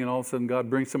praying and all of a sudden God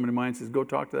brings somebody to mind and says, go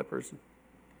talk to that person.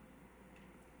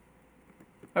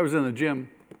 I was in the gym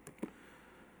a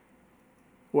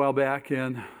while back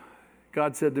and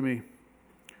God said to me,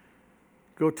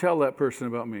 go tell that person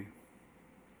about me.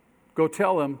 Go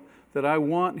tell him that I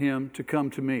want him to come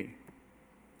to me.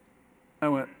 I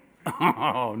went,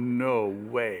 oh, no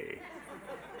way.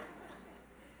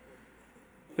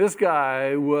 This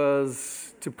guy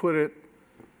was, to put it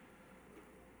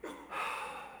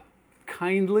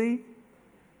kindly,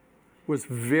 was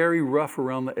very rough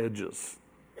around the edges,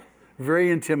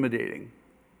 very intimidating.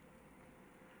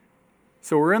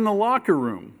 So we're in the locker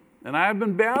room, and I've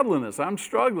been battling this. I'm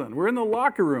struggling. We're in the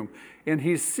locker room, and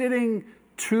he's sitting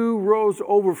 2 rows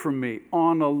over from me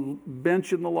on a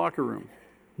bench in the locker room.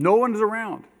 No one's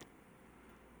around.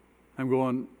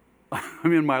 I'm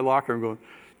in my locker, I'm going,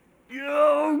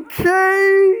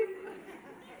 okay,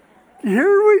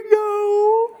 here we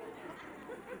go.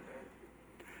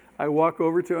 I walk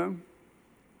over to him.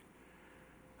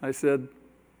 I said,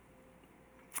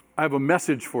 I have a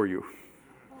message for you.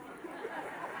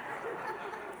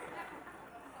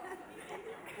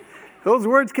 Those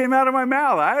words came out of my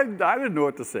mouth. I didn't know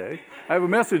what to say. I have a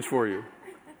message for you.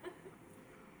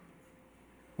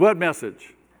 What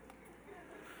message?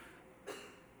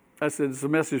 I said, it's a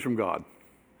message from God.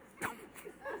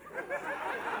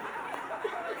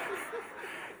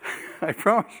 I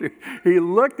promise you. He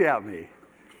looked at me.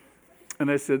 And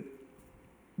I said,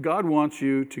 God wants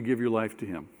you to give your life to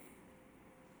him.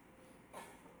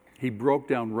 He broke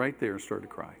down right there and started to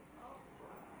cry.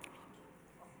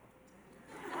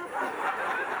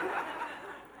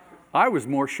 I was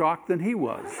more shocked than he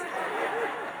was.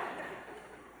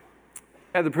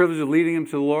 I had the privilege of leading him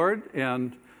to the Lord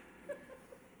and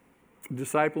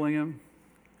discipling him,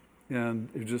 and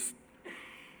it just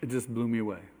blew me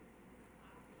away.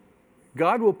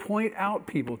 God will point out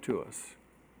people to us.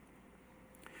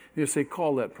 He'll say,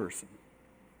 call that person.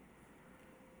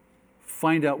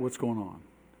 Find out what's going on.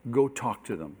 Go talk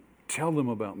to them. Tell them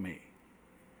about me.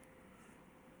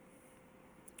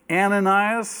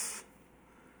 Ananias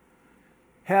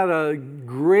had a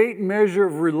great measure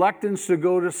of reluctance to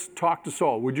go to talk to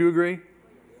Saul. Would you agree?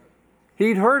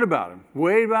 He'd heard about him,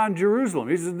 way down in Jerusalem.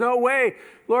 He says, no way,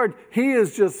 Lord, he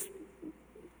has just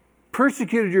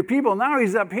persecuted your people. Now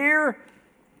he's up here.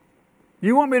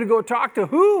 You want me to go talk to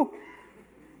who?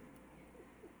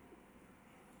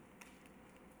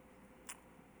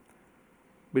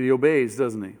 But he obeys,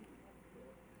 doesn't he?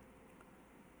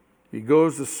 He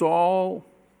goes to Saul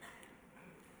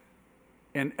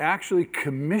and actually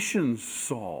commissions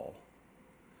Saul.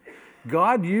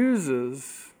 God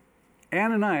uses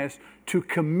Ananias to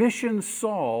commission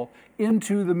Saul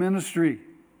into the ministry.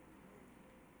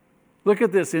 Look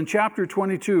at this in chapter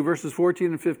 22, verses 14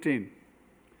 and 15.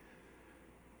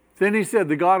 Then he said,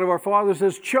 the God of our fathers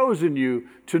has chosen you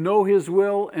to know his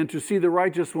will and to see the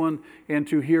righteous one and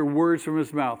to hear words from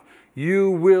his mouth.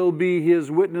 You will be his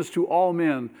witness to all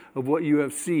men of what you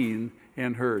have seen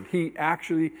and heard. He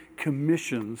actually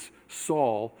commissions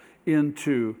Saul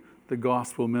into the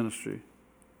gospel ministry.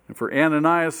 And for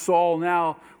Ananias, Saul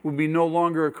now will be no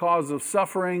longer a cause of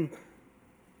suffering,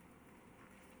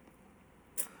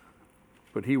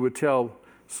 but he would tell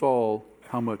Saul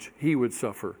how much he would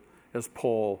suffer as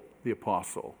Paul the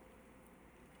apostle.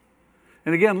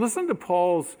 And again, listen to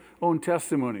Paul's own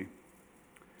testimony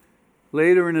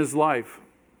later in his life,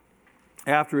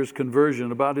 after his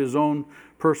conversion, about his own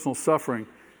personal suffering.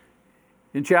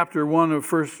 In chapter 1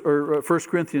 of 1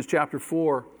 Corinthians chapter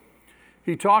 4,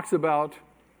 he talks about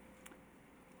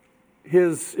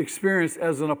his experience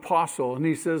as an apostle. And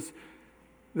he says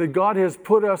that God has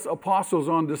put us apostles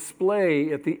on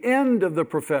display at the end of the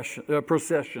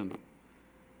procession,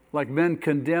 like men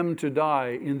condemned to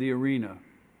die in the arena.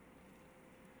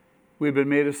 We've been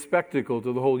made a spectacle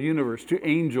to the whole universe, to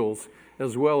angels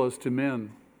as well as to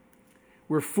men.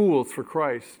 We're fools for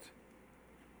Christ,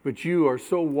 but you are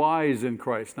so wise in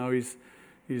Christ. Now he's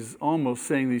almost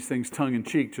saying these things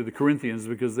tongue-in-cheek to the Corinthians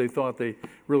because they thought they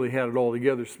really had it all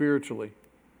together spiritually.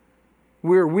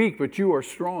 We're weak, but you are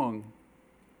strong.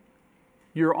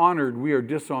 You're honored, we are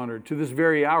dishonored. To this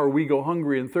very hour, we go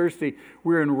hungry and thirsty.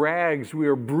 We're in rags, we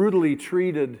are brutally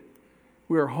treated.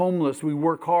 We are homeless, we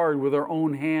work hard with our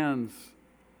own hands.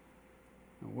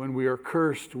 When we are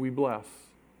cursed, we bless.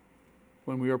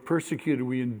 When we are persecuted,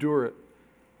 we endure it.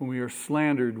 When we are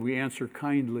slandered, we answer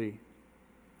kindly.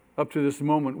 Up to this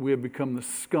moment, we have become the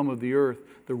scum of the earth,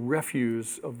 the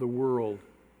refuse of the world.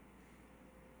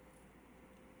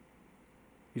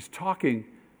 He's talking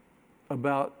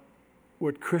about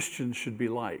what Christians should be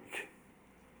like.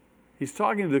 He's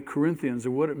talking to the Corinthians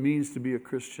of what it means to be a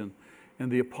Christian. And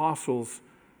the apostles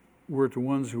were the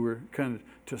ones who were kind of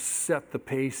to set the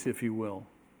pace, if you will.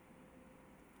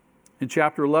 In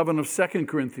chapter 11 of 2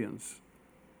 Corinthians,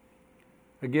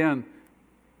 again,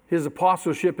 his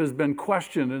apostleship has been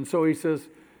questioned. And so he says,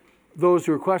 those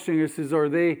who are questioning it, says, are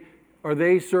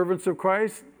they servants of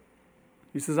Christ?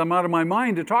 He says, I'm out of my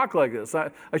mind to talk like this.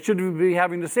 I shouldn't be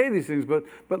having to say these things, but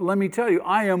let me tell you,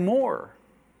 I am more.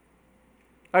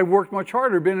 I've worked much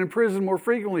harder, been in prison more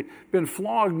frequently, been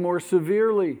flogged more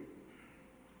severely.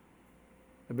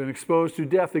 I've been exposed to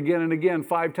death again and again.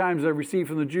 5 times I received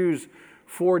from the Jews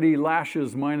 40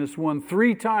 lashes minus 1.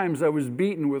 3 times I was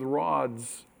beaten with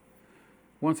rods.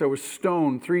 Once I was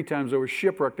stoned. 3 times I was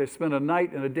shipwrecked. I spent a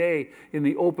night and a day in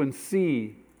the open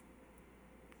sea.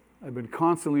 I've been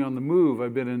constantly on the move.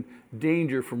 I've been in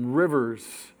danger from rivers,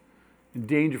 in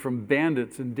danger from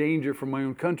bandits, in danger from my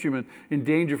own countrymen, in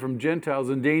danger from Gentiles,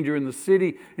 in danger in the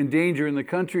city, in danger in the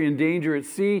country, in danger at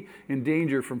sea, in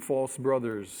danger from false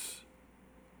brothers.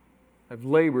 I've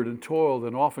labored and toiled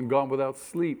and often gone without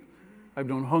sleep. I've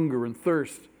known hunger and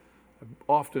thirst. I've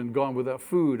often gone without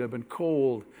food. I've been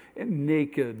cold and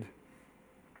naked.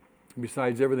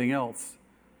 Besides everything else,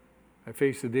 I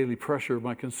face the daily pressure of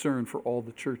my concern for all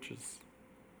the churches.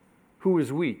 Who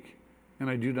is weak, and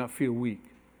I do not feel weak?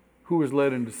 Who is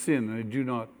led into sin, and I do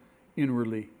not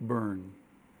inwardly burn?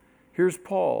 Here's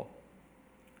Paul.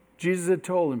 Jesus had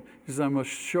told him, he says, I must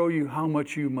show you how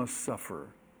much you must suffer.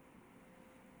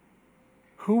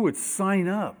 Who would sign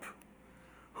up?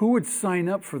 Who would sign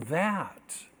up for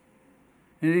that?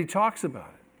 And he talks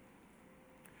about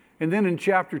it. And then in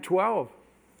chapter 12,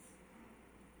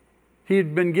 he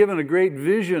had been given a great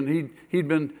vision. He'd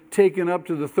been taken up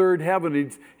to the third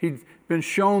heaven. He'd been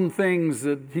shown things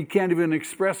that he can't even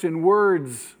express in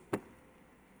words.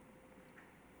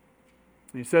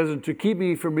 He says, and to keep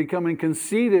me from becoming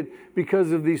conceited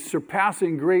because of these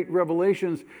surpassing great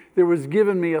revelations, there was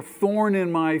given me a thorn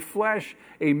in my flesh,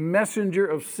 a messenger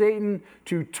of Satan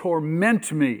to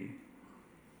torment me.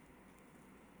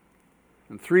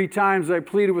 And 3 times I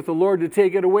pleaded with the Lord to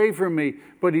take it away from me.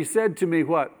 But he said to me,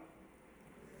 what?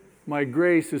 My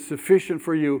grace is sufficient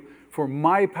for you, for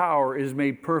my power is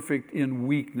made perfect in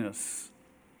weakness.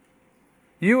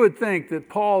 You would think that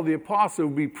Paul the apostle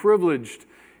would be privileged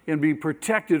and be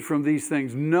protected from these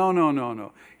things. No, no, no,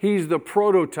 no. He's the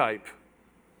prototype.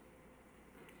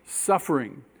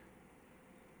 Suffering.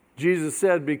 Jesus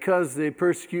said, because they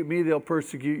persecute me, they'll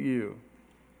persecute you.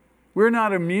 We're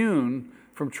not immune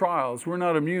from trials. We're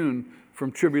not immune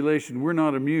from tribulation. We're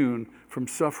not immune from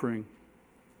suffering.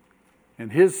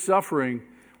 And his suffering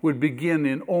would begin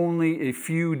in only a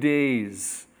few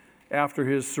days after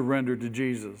his surrender to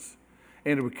Jesus.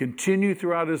 And it would continue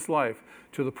throughout his life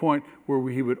to the point where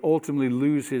he would ultimately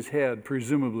lose his head,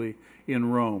 presumably in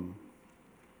Rome.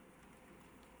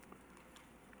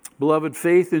 Beloved,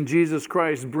 faith in Jesus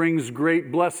Christ brings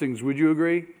great blessings. Would you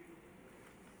agree?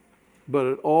 But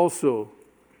it also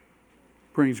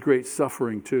brings great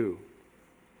suffering too.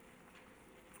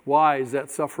 Why is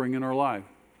that suffering in our life?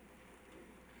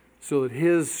 So that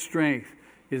his strength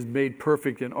is made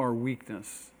perfect in our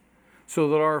weakness. So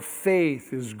that our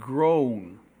faith is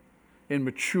grown and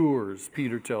matures,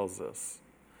 Peter tells us.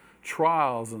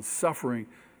 Trials and suffering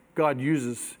God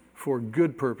uses for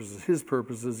good purposes, his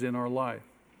purposes in our life.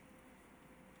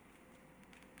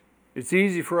 It's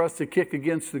easy for us to kick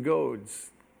against the goads.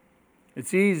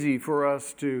 It's easy for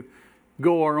us to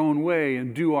go our own way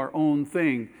and do our own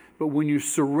thing. But when you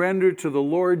surrender to the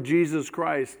Lord Jesus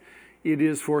Christ, it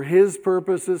is for his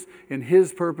purposes and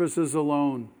his purposes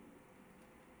alone.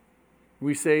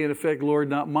 We say, in effect, Lord,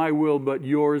 not my will, but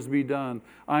yours be done.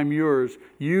 I'm yours.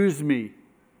 Use me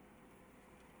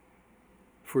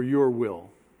for your will.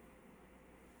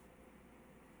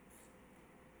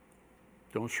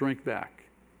 Don't shrink back.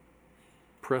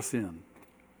 Press in.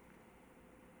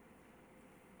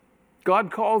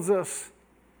 God calls us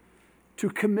to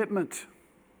commitment.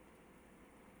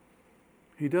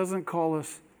 He doesn't call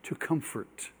us to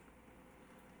comfort.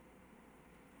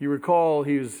 You recall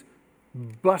he was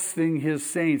busting his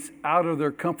saints out of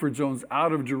their comfort zones,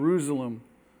 out of Jerusalem,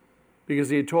 because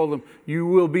he had told them, you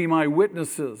will be my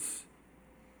witnesses.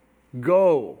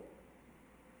 Go.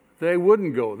 They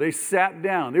wouldn't go. They sat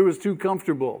down. It was too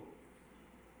comfortable.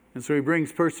 And so he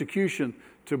brings persecution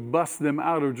to bust them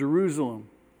out of Jerusalem.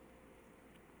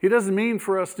 He doesn't mean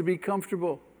for us to be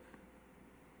comfortable.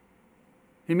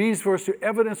 He means for us to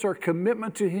evidence our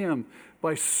commitment to him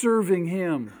by serving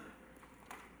him.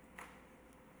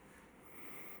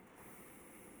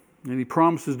 And he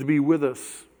promises to be with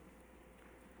us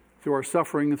through our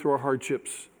suffering and through our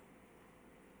hardships.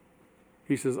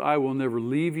 He says, I will never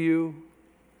leave you.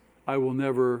 I will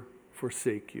never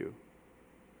forsake you.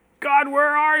 God,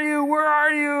 where are you? Where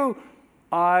are you?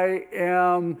 I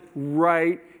am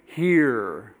right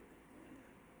here.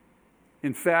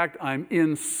 In fact, I'm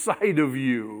inside of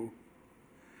you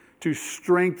to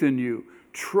strengthen you.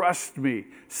 Trust me.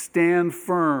 Stand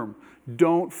firm.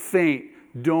 Don't faint.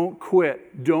 Don't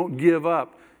quit. Don't give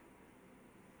up.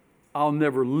 I'll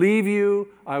never leave you.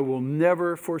 I will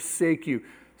never forsake you.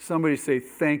 Somebody say,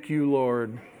 thank you,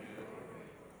 Lord.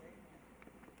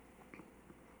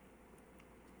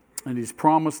 And he's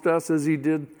promised us, as he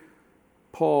did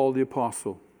Paul the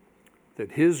apostle,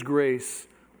 that his grace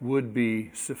would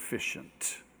be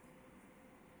sufficient.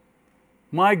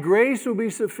 My grace will be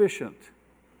sufficient.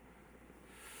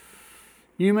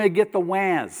 You may get the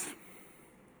whas.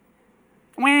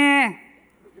 Wah.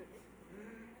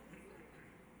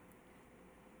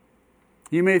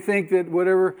 You may think that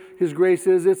whatever his grace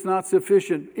is, it's not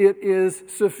sufficient. It is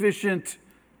sufficient.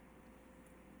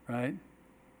 Right?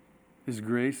 His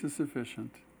grace is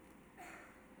sufficient.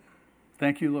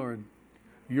 Thank you, Lord.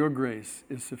 Your grace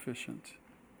is sufficient.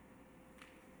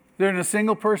 There isn't a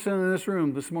single person in this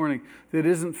room this morning that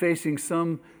isn't facing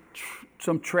some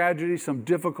tragedy, some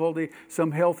difficulty,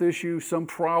 some health issue, some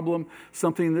problem,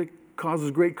 something that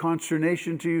causes great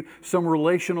consternation to you, some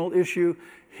relational issue.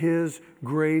 His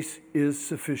grace is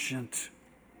sufficient.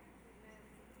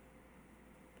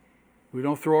 We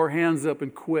don't throw our hands up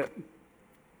and quit.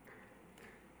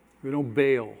 We don't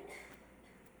bail.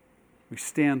 We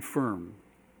stand firm.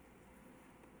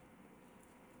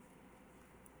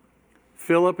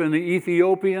 Philip and the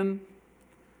Ethiopian,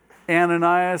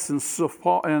 Ananias and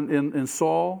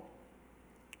Saul,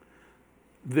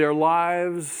 their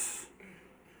lives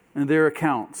and their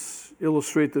accounts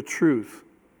illustrate the truth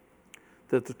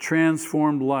that the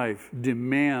transformed life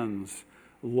demands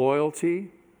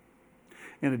loyalty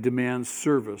and it demands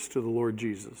service to the Lord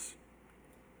Jesus.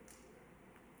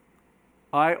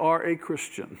 I are a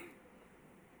Christian.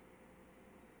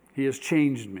 He has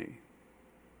changed me.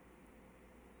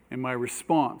 And my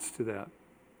response to that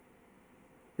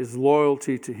is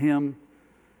loyalty to him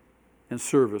and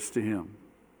service to him.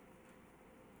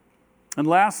 And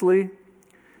lastly,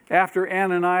 after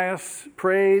Ananias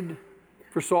prayed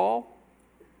for Saul,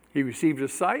 He received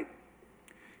his sight.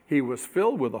 He was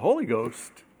filled with the Holy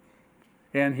Ghost.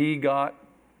 And he got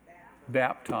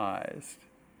baptized.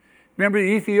 Remember the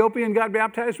Ethiopian got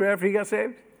baptized right after he got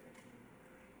saved?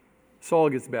 Saul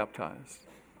gets baptized.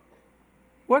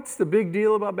 What's the big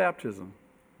deal about baptism?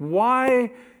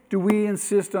 Why do we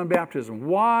insist on baptism?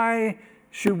 Why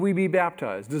should we be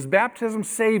baptized? Does baptism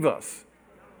save us?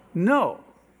 No.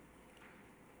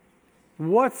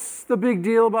 What's the big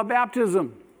deal about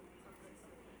baptism?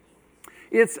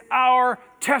 It's our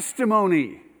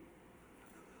testimony.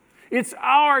 It's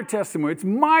our testimony. It's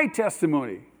my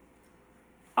testimony.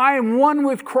 I am one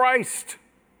with Christ.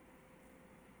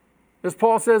 As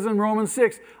Paul says in Romans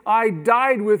 6, I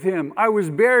died with him, I was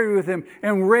buried with him,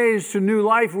 and raised to new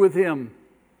life with him.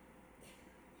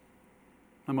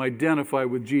 I'm identified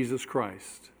with Jesus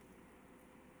Christ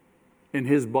in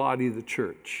his body, the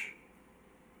church.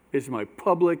 It's my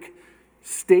public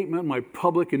statement, my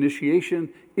public initiation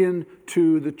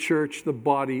into the church, the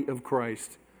body of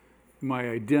Christ, my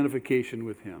identification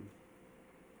with him.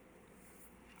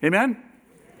 Amen?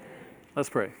 Let's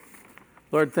pray.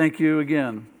 Lord, thank you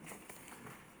again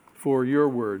for your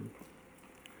word.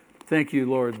 Thank you,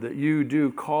 Lord, that you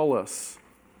do call us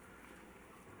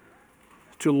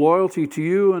to loyalty to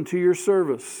you and to your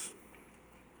service.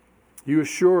 You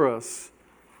assure us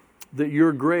that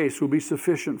your grace will be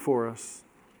sufficient for us.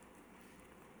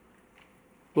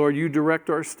 Lord, you direct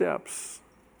our steps.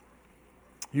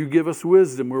 You give us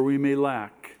wisdom where we may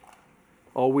lack.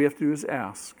 All we have to do is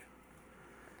ask.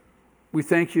 We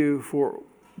thank you for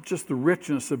just the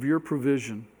richness of your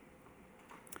provision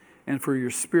and for your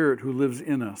Spirit who lives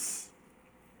in us.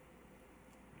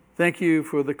 Thank you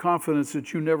for the confidence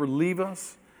that you never leave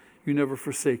us, you never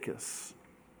forsake us.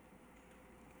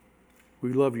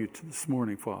 We love you this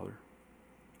morning, Father.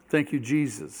 Thank you,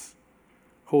 Jesus.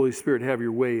 Holy Spirit, have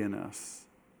your way in us.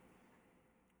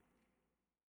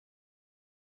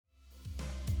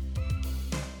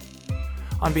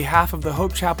 On behalf of the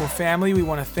Hope Chapel family, we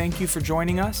want to thank you for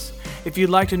joining us. If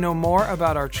you'd like to know more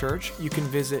about our church, you can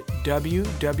visit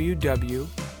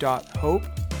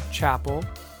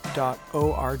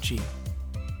www.hopechapel.org.